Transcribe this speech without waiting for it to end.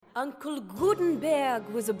Uncle Gutenberg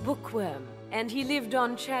was a bookworm, and he lived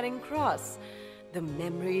on Charing Cross. The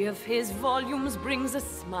memory of his volumes brings a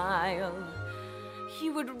smile. He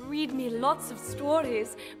would read me lots of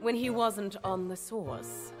stories when he wasn't on the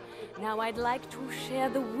source. Now I'd like to share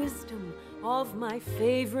the wisdom of my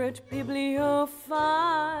favorite bibliophile.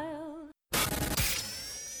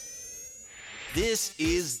 This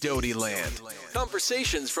is Doty Land.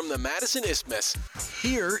 Conversations from the Madison Isthmus.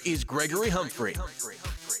 Here is Gregory Humphrey.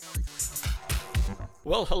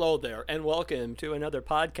 Well, hello there, and welcome to another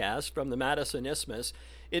podcast from the Madison Isthmus.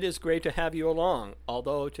 It is great to have you along,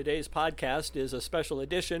 although today's podcast is a special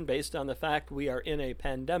edition based on the fact we are in a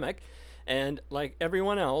pandemic. And like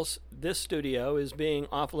everyone else, this studio is being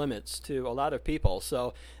off limits to a lot of people.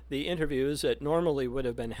 So the interviews that normally would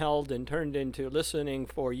have been held and turned into listening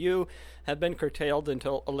for you have been curtailed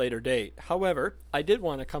until a later date. However, I did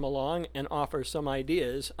want to come along and offer some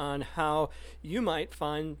ideas on how you might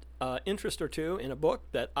find interest or two in a book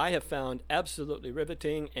that I have found absolutely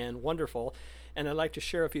riveting and wonderful. And I'd like to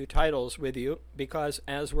share a few titles with you because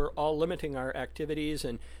as we're all limiting our activities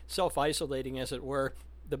and self-isolating, as it were,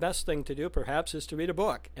 the best thing to do, perhaps, is to read a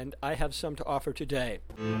book, and I have some to offer today.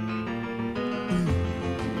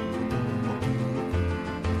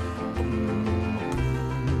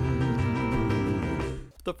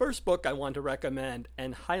 The first book I want to recommend,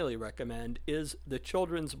 and highly recommend, is The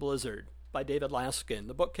Children's Blizzard by David Laskin.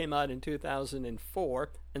 The book came out in 2004,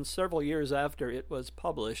 and several years after it was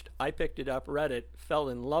published, I picked it up, read it, fell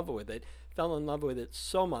in love with it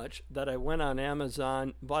so much that I went on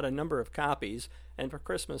Amazon, bought a number of copies, and for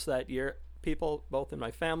Christmas that year, people both in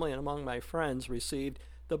my family and among my friends received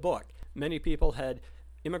the book. Many people had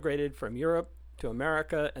immigrated from Europe to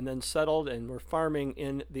America and then settled and were farming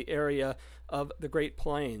in the area of the Great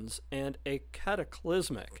Plains, and a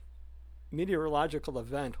cataclysmic meteorological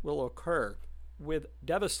event will occur with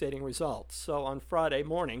devastating results. So on Friday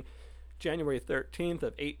morning, January 13th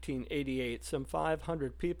of 1888, some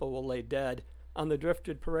 500 people will lay dead on the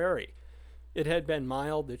drifted prairie. It had been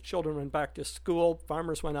mild, the children went back to school,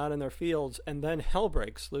 farmers went out in their fields, and then hell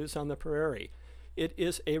breaks loose on the prairie. It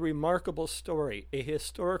is a remarkable story, a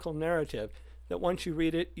historical narrative that once you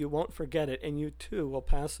read it, you won't forget it, and you too will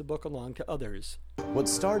pass the book along to others. What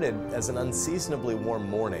started as an unseasonably warm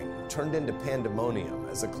morning turned into pandemonium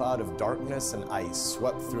as a cloud of darkness and ice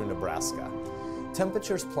swept through Nebraska.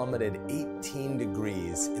 Temperatures plummeted 18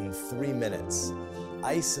 degrees in 3 minutes.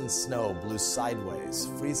 Ice and snow blew sideways,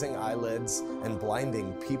 freezing eyelids and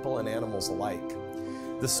blinding people and animals alike.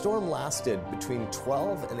 The storm lasted between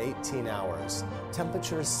 12 and 18 hours,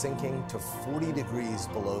 temperatures sinking to 40 degrees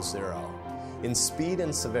below zero. In speed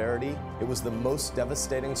and severity, it was the most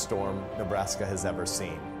devastating storm Nebraska has ever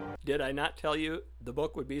seen. Did I not tell you the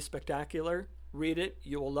book would be spectacular? Read it,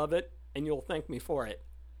 you will love it, and you'll thank me for it.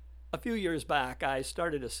 A few years back, I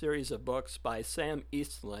started a series of books by Sam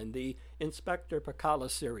Eastland, the Inspector Pacala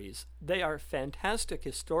series. They are fantastic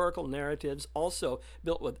historical narratives, also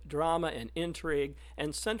built with drama and intrigue,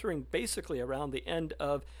 and centering basically around the end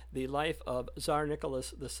of the life of Tsar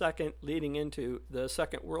Nicholas II, leading into the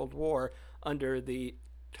Second World War under the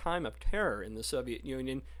time of terror in the Soviet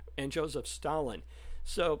Union, and Joseph Stalin.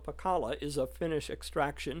 So Pacala is of Finnish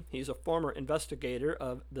extraction. He's a former investigator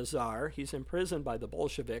of the Tsar. He's imprisoned by the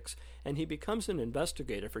Bolsheviks, and he becomes an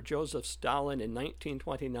investigator for Joseph Stalin in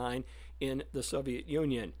 1929 in the Soviet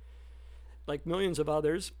Union. Like millions of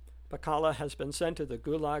others, Pacala has been sent to the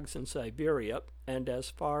gulags in Siberia, and as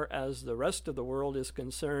far as the rest of the world is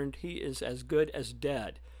concerned, he is as good as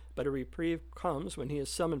dead. But a reprieve comes when he is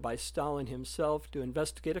summoned by Stalin himself to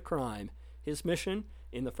investigate a crime. His mission,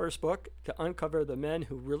 in the first book, to uncover the men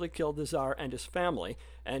who really killed the Tsar and his family,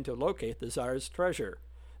 and to locate the Tsar's treasure.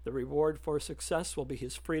 The reward for success will be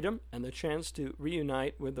his freedom and the chance to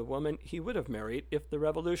reunite with the woman he would have married if the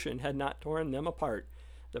revolution had not torn them apart.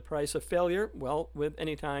 The price of failure, well, with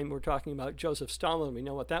any time we're talking about Joseph Stalin, we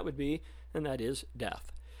know what that would be, and that is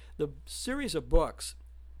death. The series of books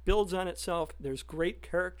builds on itself. There's great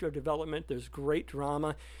character development. There's great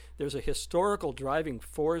drama. There's a historical driving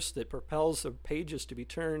force that propels the pages to be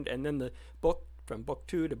turned, and then the book, from book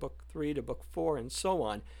 2 to book 3 to book 4 and so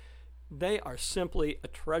on, they are simply a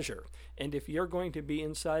treasure. And if you're going to be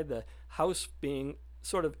inside the house being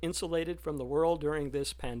sort of insulated from the world during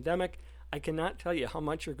this pandemic, I cannot tell you how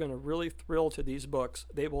much you're going to really thrill to these books.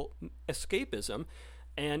 They will escapism,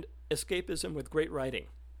 and escapism with great writing.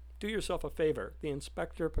 Do yourself a favor. The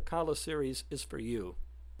Inspector Pacala series is for you.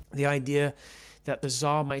 The idea that the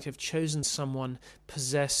Tsar might have chosen someone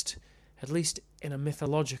possessed, at least in a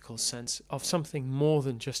mythological sense, of something more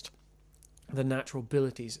than just the natural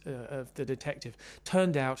abilities of the detective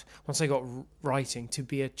turned out, once I got writing, to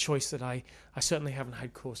be a choice that I certainly haven't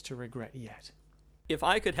had cause to regret yet. If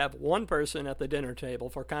I could have one person at the dinner table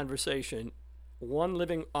for conversation, one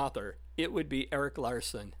living author, it would be Erik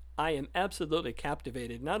Larson. I am absolutely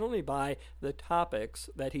captivated not only by the topics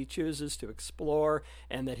that he chooses to explore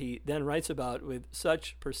and that he then writes about with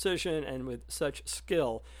such precision and with such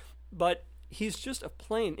skill, but he's just a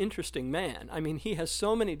plain interesting man. I mean, he has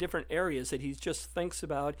so many different areas that he just thinks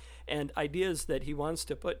about and ideas that he wants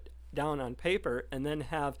to put down on paper and then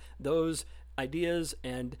have those ideas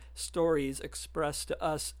and stories expressed to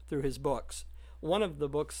us through his books. One of the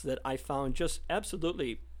books that I found just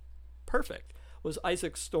absolutely perfect was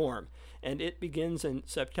Isaac Storm, and it begins in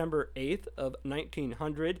September 8th of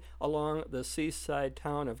 1900 along the seaside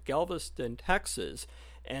town of Galveston, Texas.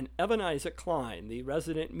 And Evan Isaac Klein, the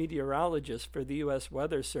resident meteorologist for the U.S.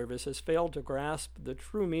 Weather Service, has failed to grasp the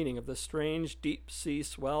true meaning of the strange deep-sea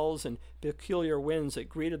swells and peculiar winds that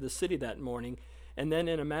greeted the city that morning. And then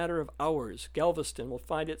in a matter of hours, Galveston will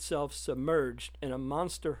find itself submerged in a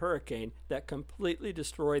monster hurricane that completely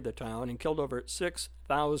destroyed the town and killed over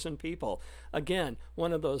 6,000 people. Again,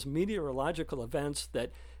 one of those meteorological events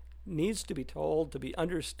that needs to be told, to be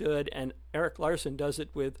understood, and Erik Larson does it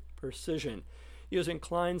with precision. Using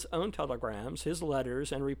Klein's own telegrams, his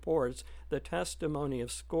letters and reports, the testimony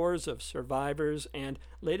of scores of survivors, and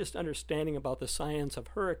latest understanding about the science of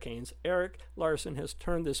hurricanes, Erik Larson has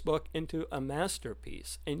turned this book into a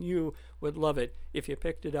masterpiece, and you would love it if you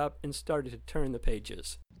picked it up and started to turn the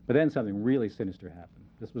pages. But then something really sinister happened.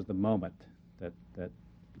 This was the moment that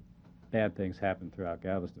bad things happened throughout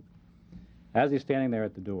Galveston. As he's standing there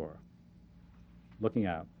at the door, looking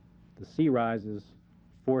out, the sea rises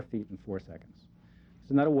 4 feet in 4 seconds. This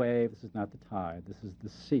is not a wave, this is not the tide, this is the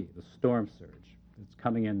sea, the storm surge. It's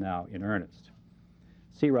coming in now in earnest.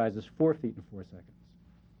 Sea rises 4 feet in 4 seconds.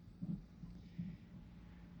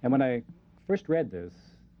 And when I first read this,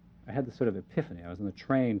 I had this sort of epiphany. I was on the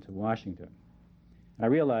train to Washington. And I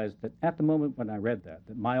realized that at the moment when I read that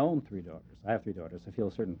my own 3 daughters, I have 3 daughters, I feel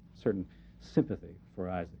a certain sympathy for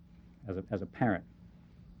Isaac as a parent,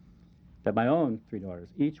 that my own 3 daughters,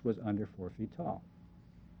 each was under 4 feet tall.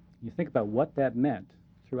 You think about what that meant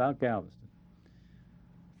throughout Galveston.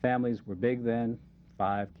 Families were big then,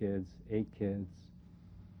 5 kids, 8 kids.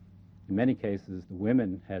 In many cases, the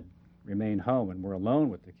women had remained home and were alone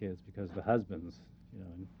with the kids because the husbands,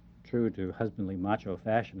 in true to husbandly macho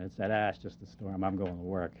fashion, had said, it's just a storm, I'm going to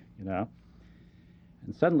work, And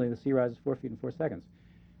suddenly the sea rises 4 feet in 4 seconds.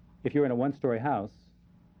 If you're in a 1-story house,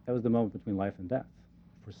 that was the moment between life and death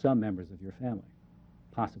for some members of your family,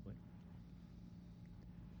 possibly.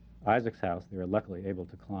 Isaac's house, they were luckily able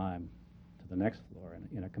to climb to the next floor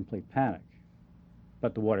in a complete panic.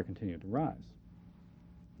 But the water continued to rise.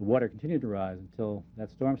 The water continued to rise until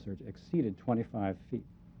that storm surge exceeded 25 feet.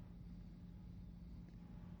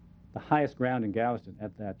 The highest ground in Galveston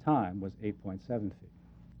at that time was 8.7 feet.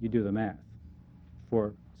 You do the math.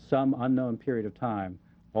 For some unknown period of time,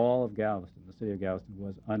 all of Galveston, the city of Galveston,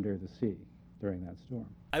 was under the sea during that storm.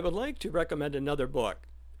 I would like to recommend another book,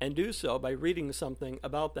 and do so by reading something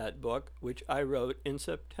about that book, which I wrote in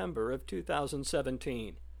September of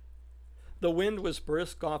 2017. The wind was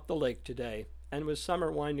brisk off the lake today, and with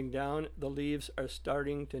summer winding down, the leaves are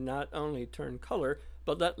starting to not only turn color,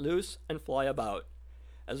 but let loose and fly about.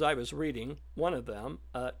 As I was reading, one of them,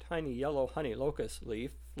 a tiny yellow honey locust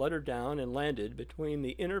leaf, fluttered down and landed between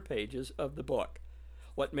the inner pages of the book.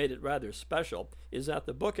 What made it rather special is that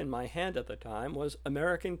the book in my hand at the time was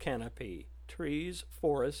American Canopy, Trees,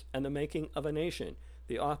 Forests, and the Making of a Nation,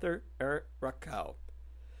 the author Eric Ruckow.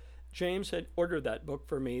 James had ordered that book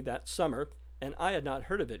for me that summer, and I had not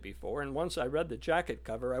heard of it before, and once I read the jacket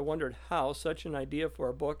cover, I wondered how such an idea for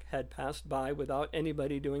a book had passed by without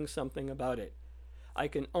anybody doing something about it. I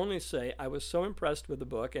can only say I was so impressed with the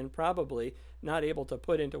book and probably not able to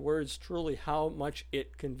put into words truly how much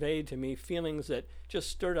it conveyed to me feelings that just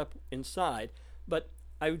stirred up inside, but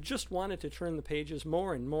I just wanted to turn the pages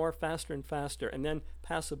more and more, faster and faster, and then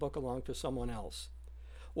pass the book along to someone else.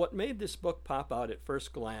 What made this book pop out at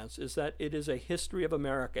first glance is that it is a history of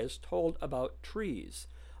America as told about trees.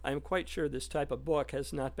 I am quite sure this type of book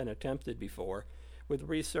has not been attempted before. With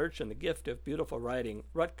research and the gift of beautiful writing,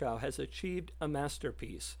 Ruckow has achieved a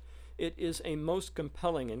masterpiece. It is a most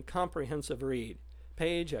compelling and comprehensive read.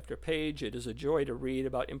 Page after page, it is a joy to read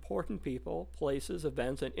about important people, places,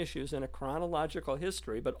 events, and issues in a chronological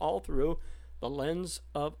history, but all through the lens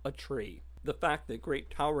of a tree. The fact that great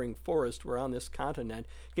towering forests were on this continent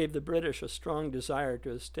gave the British a strong desire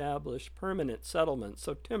to establish permanent settlements,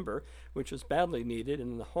 so timber, which was badly needed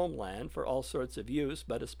in the homeland for all sorts of use,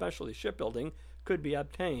 but especially shipbuilding, could be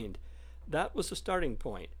obtained. That was the starting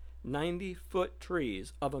point, 90-foot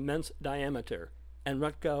trees of immense diameter, and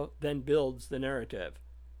Rothko then builds the narrative.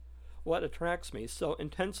 What attracts me so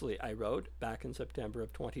intensely, I wrote back in September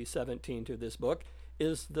of 2017 to this book,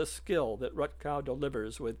 is the skill that Rothko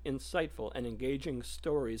delivers with insightful and engaging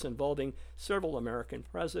stories involving several American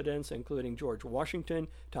presidents, including George Washington,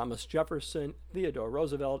 Thomas Jefferson, Theodore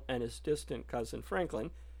Roosevelt, and his distant cousin Franklin.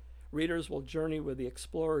 Readers will journey with the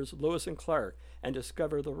explorers Lewis and Clark and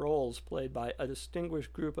discover the roles played by a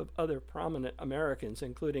distinguished group of other prominent Americans,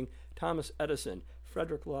 including Thomas Edison,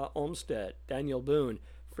 Frederick Law Olmsted, Daniel Boone,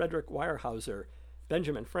 Frederick Weyerhaeuser,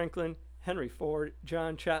 Benjamin Franklin, Henry Ford,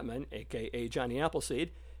 John Chapman, a.k.a. Johnny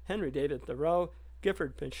Appleseed, Henry David Thoreau,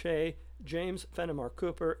 Gifford Pinchot, James Fenimore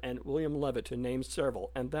Cooper, and William Levitt, to name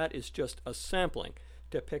several. And that is just a sampling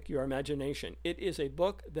to pick your imagination. It is a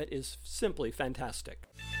book that is simply fantastic.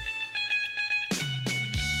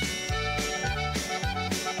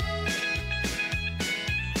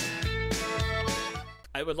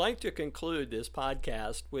 I would like to conclude this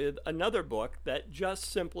podcast with another book that just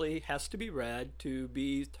simply has to be read to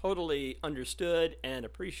be totally understood and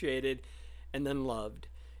appreciated and then loved.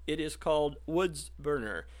 It is called Wood's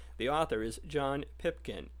Burner. The author is John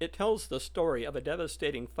Pipkin. It tells the story of a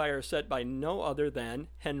devastating fire set by no other than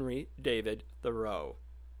Henry David Thoreau.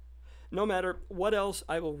 No matter what else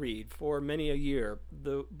I will read for many a year,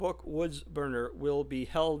 the book Wood's Burner will be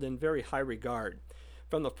held in very high regard.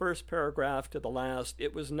 From the first paragraph to the last,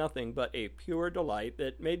 it was nothing but a pure delight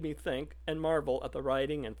that made me think and marvel at the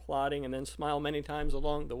writing and plotting and then smile many times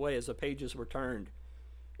along the way as the pages were turned.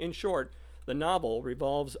 In short, the novel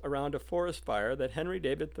revolves around a forest fire that Henry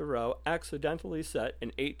David Thoreau accidentally set in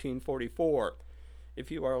 1844.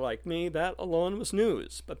 If you are like me, that alone was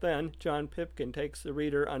news. But then John Pipkin takes the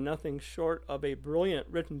reader on nothing short of a brilliant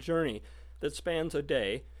written journey that spans a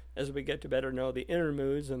day, as we get to better know the inner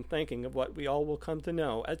moods and thinking of what we all will come to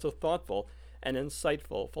know as a thoughtful and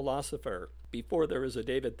insightful philosopher. Before there was a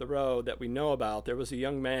David Thoreau that we know about, there was a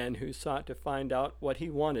young man who sought to find out what he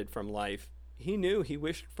wanted from life. He knew he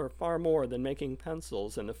wished for far more than making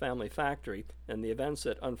pencils in the family factory, and the events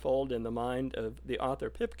that unfold in the mind of the author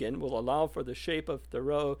Pipkin will allow for the shape of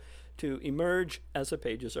Thoreau to emerge as the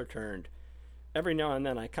pages are turned. Every now and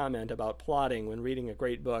then I comment about plotting when reading a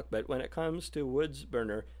great book, but when it comes to Wood's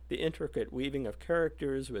Burner, the intricate weaving of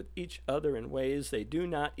characters with each other in ways they do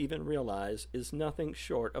not even realize is nothing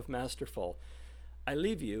short of masterful. I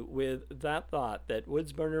leave you with that thought that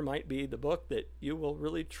Wood's Burner might be the book that you will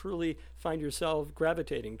really truly find yourself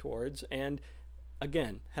gravitating towards, and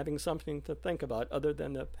again, having something to think about other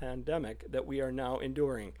than the pandemic that we are now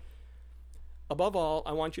enduring. Above all,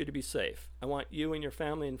 I want you to be safe. I want you and your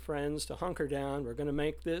family and friends to hunker down. We're going to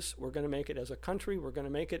make this. We're going to make it as a country. We're going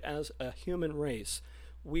to make it as a human race.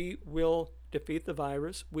 We will defeat the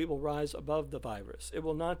virus. We will rise above the virus. It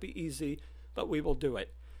will not be easy, but we will do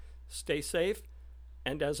it. Stay safe.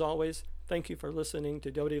 And as always, thank you for listening to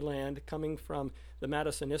Doty Land coming from the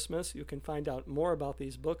Madison Isthmus. You can find out more about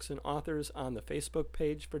these books and authors on the Facebook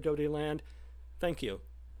page for Doty Land. Thank you,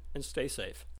 and stay safe.